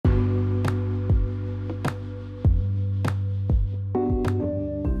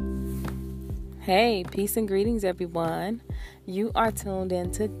Hey, peace and greetings, everyone. You are tuned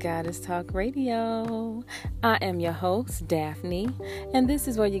in to Goddess Talk Radio. I am your host, Daphne, and this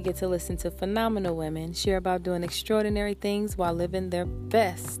is where you get to listen to phenomenal women share about doing extraordinary things while living their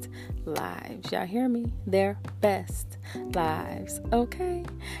best lives. Y'all hear me? Their best lives, okay?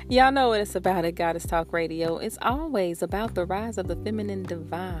 Y'all know what it's about at Goddess Talk Radio. It's always about the rise of the feminine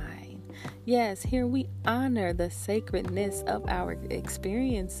divine. Yes, here we honor the sacredness of our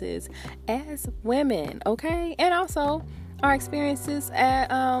experiences as women, okay? And also our experiences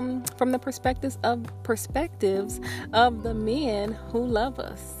from the perspectives of the men who love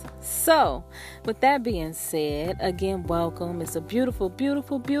us. So, with that being said, again, welcome. It's a beautiful,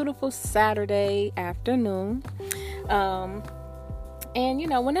 beautiful, beautiful Saturday afternoon. And,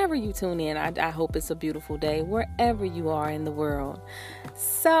 whenever you tune in, I hope it's a beautiful day wherever you are in the world.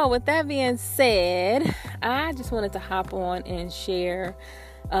 So, with that being said, I just wanted to hop on and share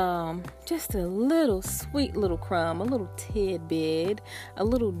just a little sweet little crumb, a little tidbit, a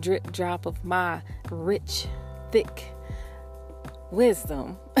little drip drop of my rich, thick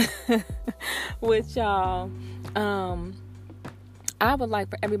wisdom with y'all. I would like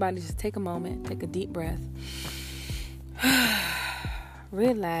for everybody to just take a moment, take a deep breath.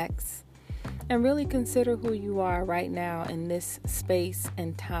 Relax, and really consider who you are right now in this space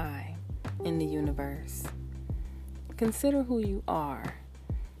and time in the universe. Consider who you are.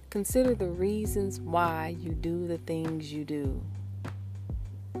 Consider the reasons why you do the things you do.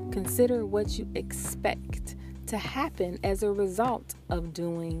 Consider what you expect to happen as a result of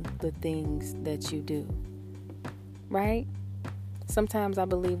doing the things that you do. Right? Sometimes I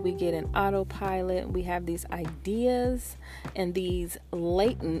believe we get an autopilot. We have these ideas and these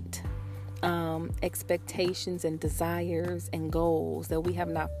latent expectations and desires and goals that we have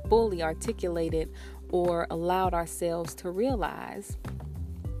not fully articulated or allowed ourselves to realize.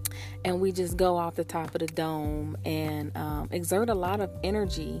 And we just go off the top of the dome and exert a lot of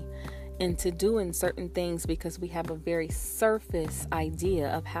energy into doing certain things because we have a very surface idea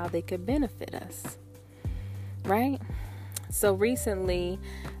of how they could benefit us. Right? So recently,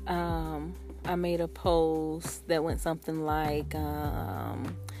 I made a post that went something like,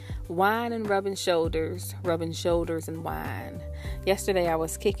 wine and rubbing shoulders and wine. Yesterday, I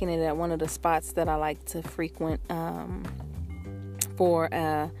was kicking it at one of the spots that I like to frequent, it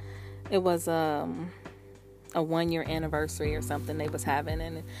was a 1-year anniversary or something they was having,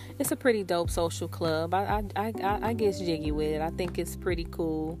 and it's a pretty dope social club. I guess jiggy with it. I think it's pretty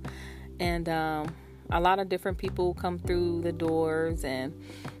cool, and a lot of different people come through the doors and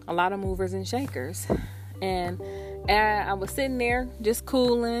a lot of movers and shakers. And I was sitting there just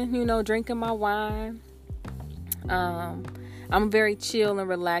cooling, drinking my wine. I'm a very chill and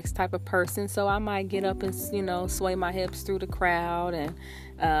relaxed type of person, so I might get up and, sway my hips through the crowd and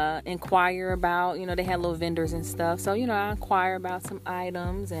inquire about, they had little vendors and stuff. So, I inquire about some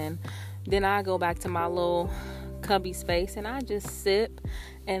items, and then I go back to my little cubby space and I just sip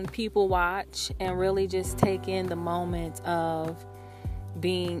and people watch and really just take in the moment of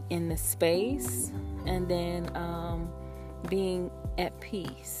being in the space and then being at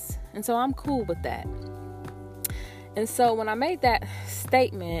peace. And so I'm cool with that. And so when I made that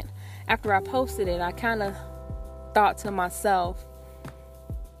statement, after I posted it, I kind of thought to myself,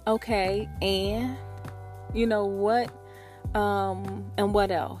 okay, and what? And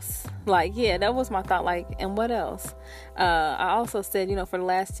what else? That was my thought. And what else? I also said, for the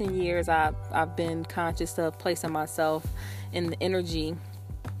last 10 years, I've been conscious of placing myself in the energy,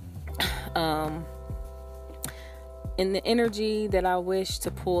 that I wish to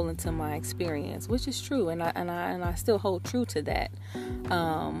pull into my experience, which is true, and I still hold true to that.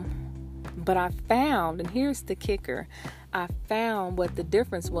 But I found, and here's the kicker, I found what the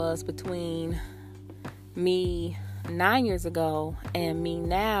difference was between me 9 years ago and me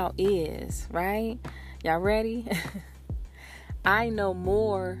now is, right? Y'all ready? I know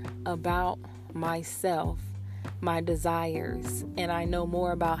more about myself, my desires, and I know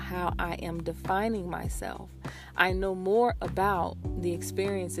more about how I am defining myself. I know more about the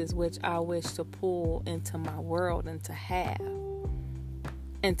experiences which I wish to pull into my world and to have.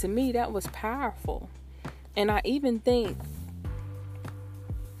 And to me, that was powerful. And I even think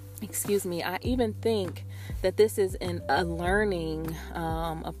that this is a learning,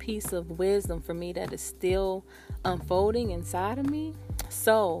 a piece of wisdom for me that is still unfolding inside of me.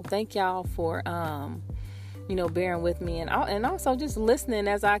 So thank y'all for, bearing with me and also just listening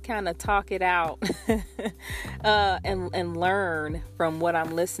as I kind of talk it out and learn from what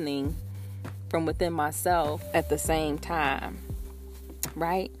I'm listening from within myself at the same time.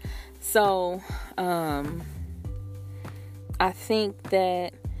 Right? So, I think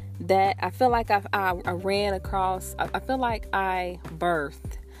that that I feel like I ran across, I feel like I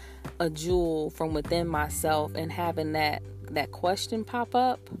birthed a jewel from within myself, and having that question pop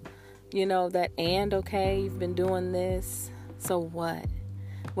up, that, and okay, you've been doing this, so what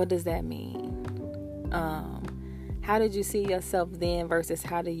does that mean? How did you see yourself then versus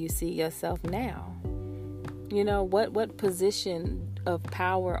how do you see yourself now? What position of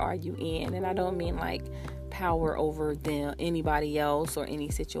power are you in? And I don't mean like power over anybody else or any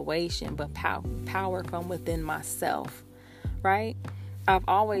situation, but power from within myself, right? I've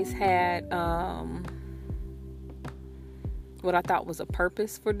always had what I thought was a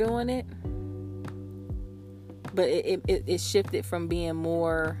purpose for doing it, but it shifted from being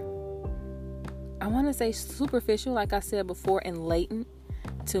more, I want to say, superficial, like I said before, and latent,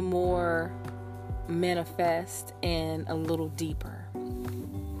 to more manifest and a little deeper.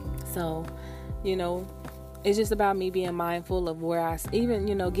 So, it's just about me being mindful of where I even,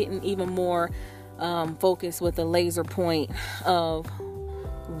 getting even more focused with a laser point of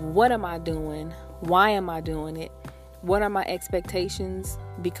what am I doing? Why am I doing it? What are my expectations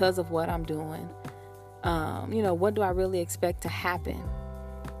because of what I'm doing? What do I really expect to happen?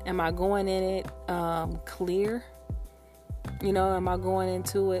 Am I going in it clear? Am I going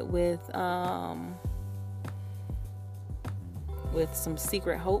into it with some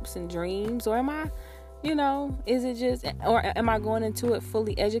secret hopes and dreams? Or am I, is it just, or am I going into it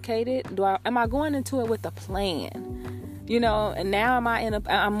fully educated? Am I going into it with a plan? And now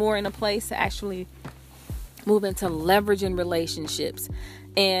I'm more in a place to actually move into leveraging relationships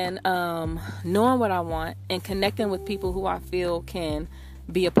and knowing what I want and connecting with people who I feel can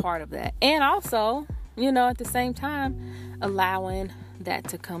be a part of that. And also, at the same time, allowing that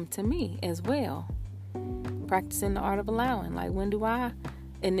to come to me as well. Practicing the art of allowing. Like, when do I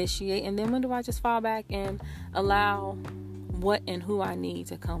initiate, and then when do I just fall back and allow what and who I need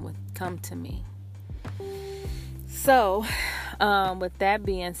to come to me? So, with that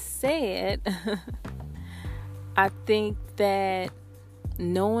being said, I think that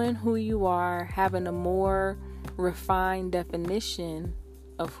knowing who you are, having a more refined definition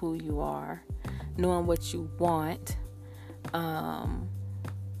of who you are, knowing what you want,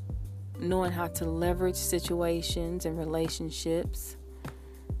 knowing how to leverage situations and relationships,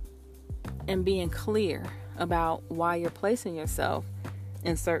 and being clear about why you're placing yourself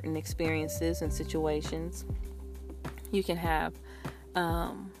in certain experiences and situations, you can have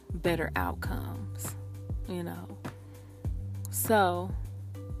better outcomes, So,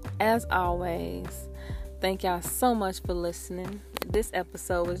 as always, thank y'all so much for listening. This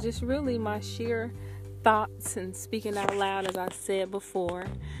episode was just really my sheer thoughts and speaking out loud, as I said before.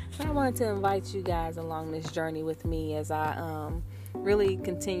 And I wanted to invite you guys along this journey with me as I really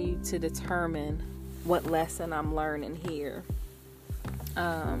continue to determine what lesson I'm learning here.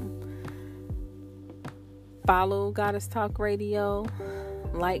 Follow Goddess Talk Radio,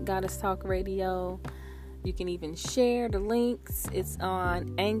 like Goddess Talk Radio. You can even share the links. It's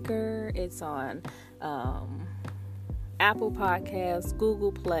on Anchor. It's on Apple Podcasts,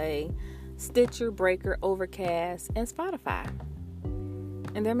 Google Play, Stitcher, Breaker, Overcast, and Spotify.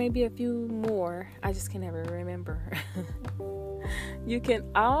 And there may be a few more. I just can never remember. You can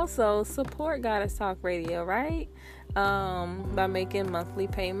also support Goddess Talk Radio, right? By making monthly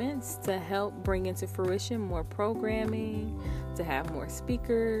payments to help bring into fruition more programming, to have more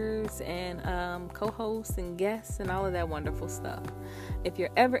speakers and co-hosts and guests and all of that wonderful stuff. If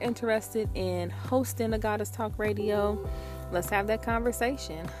you're ever interested in hosting a Goddess Talk Radio, let's have that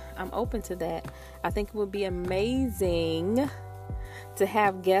conversation. I'm open to that. I think it would be amazing to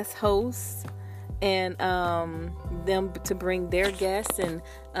have guest hosts and them to bring their guests and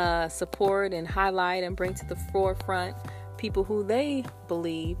support and highlight and bring to the forefront people who they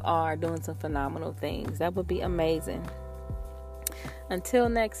believe are doing some phenomenal things. That would be amazing. Until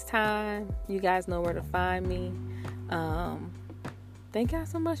next time, you guys know where to find me. Thank y'all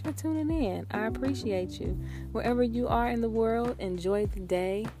so much for tuning in. I appreciate you. Wherever you are in the world, enjoy the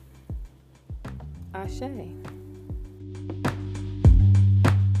day. Ashe.